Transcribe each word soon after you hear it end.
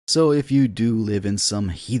So if you do live in some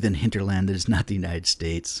heathen hinterland that is not the United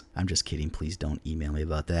States, I'm just kidding, please don't email me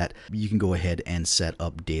about that. You can go ahead and set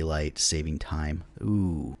up daylight saving time.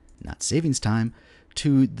 Ooh, not savings time.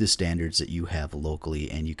 To the standards that you have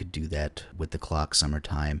locally, and you could do that with the clock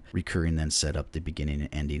summertime, recurring, then set up the beginning and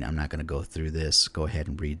ending. I'm not going to go through this. Go ahead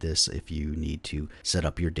and read this if you need to set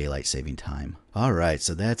up your daylight saving time. All right,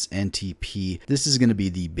 so that's NTP. This is going to be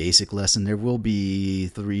the basic lesson. There will be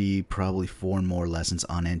 3, probably 4 more lessons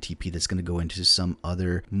on NTP that's going to go into some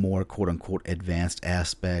other more quote-unquote advanced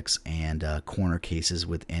aspects and corner cases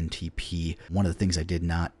with NTP. One of the things I did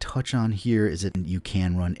not touch on here is that you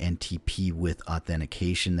can run NTP with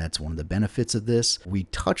authentication. That's one of the benefits of this. We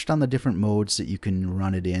touched on the different modes that you can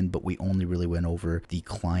run it in, but we only really went over the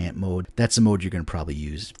client mode. That's the mode you're going to probably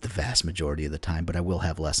use the vast majority of the time, but I will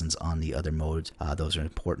have lessons on the other modes. Those are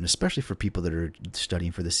important, especially for people that are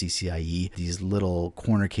studying for the CCIE. These little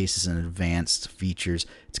corner cases and advanced features,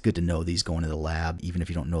 it's good to know these going to the lab, even if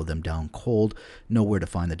you don't know them down cold. Know where to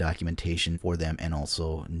find the documentation for them, and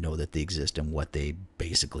also know that they exist and what they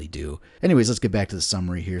basically do. Anyways, let's get back to the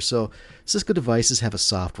summary here. So Cisco devices have a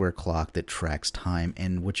software clock that tracks time,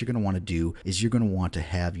 and what you're going to want to do is you're going to want to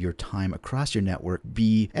have your time across your network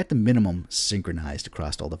be at the minimum synchronized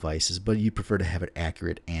across all devices, but you prefer to have it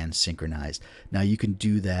accurate and synchronized. Now you can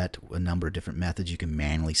do that a number of different methods. You can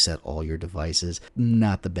manually set all your devices.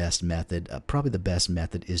 Not the best method. Probably the best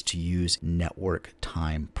method is to use network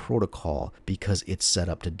time protocol, because it's set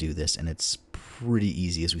up to do this, and it's pretty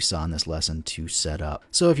easy, as we saw in this lesson, to set up.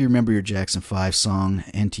 So if you remember your Jackson 5 song,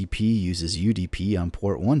 NTP uses UDP on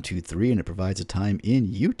port 123, and it provides a time in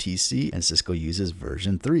UTC, and Cisco uses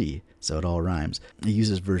version 3. So it all rhymes. It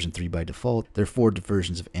uses version 3 by default. There are 4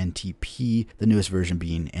 versions of NTP, the newest version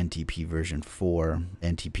being NTP version 4.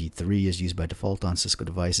 NTP 3 is used by default on Cisco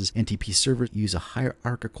devices. NTP servers use a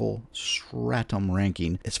hierarchical stratum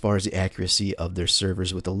ranking as far as the accuracy of their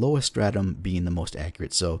servers, with the lowest stratum being the most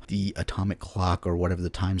accurate. So the atomic clock, or whatever the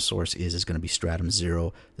time source is going to be stratum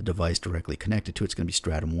 0. The device directly connected to it is going to be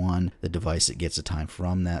stratum 1. The device that gets the time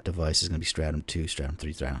from that device is going to be stratum 2, stratum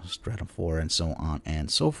 3, stratum 4, and so on and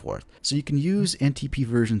so forth. So you can use NTP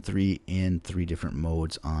version 3 in 3 different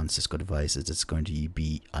modes on Cisco devices. It's going to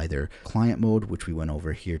be either client mode, which we went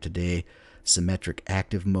over here today, symmetric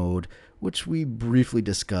active mode, which we briefly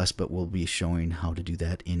discussed, but we'll be showing how to do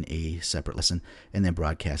that in a separate lesson, and then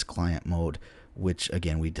broadcast client mode, which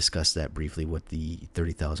again we discussed that briefly, what the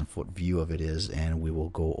 30,000 foot view of it is, and we will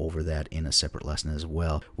go over that in a separate lesson as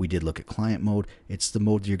well. We did look at client mode. It's the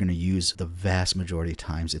mode you're going to use the vast majority of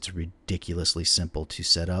times. It's ridiculously simple to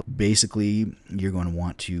set up. Basically, you're going to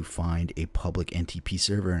want to find a public NTP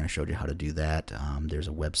server, and I showed you how to do that. There's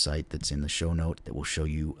a website that's in the show note that will show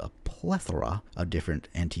you a plethora of different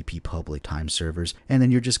NTP public time servers, and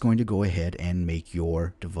then you're just going to go ahead and make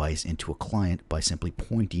your device into a client by simply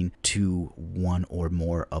pointing to one or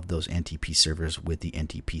more of those NTP servers with the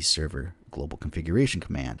NTP server global configuration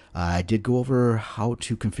command. I did go over how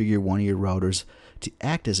to configure one of your routers to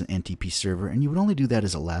act as an NTP server, and you would only do that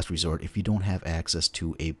as a last resort if you don't have access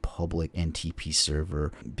to a public NTP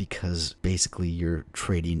server, because basically you're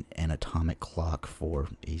trading an atomic clock for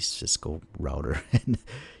a Cisco router. And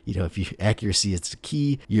you know, if accuracy is the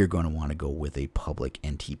key, you're going to want to go with a public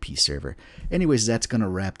NTP server. Anyways, that's going to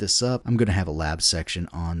wrap this up. I'm going to have a lab section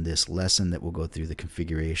on this lesson that will go through the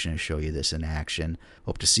configuration and show you this in action.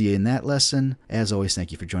 Hope to see you in that lesson. As always,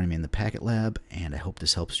 thank you for joining me in the Packet Lab, and I hope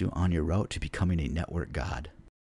this helps you on your route to becoming a network god.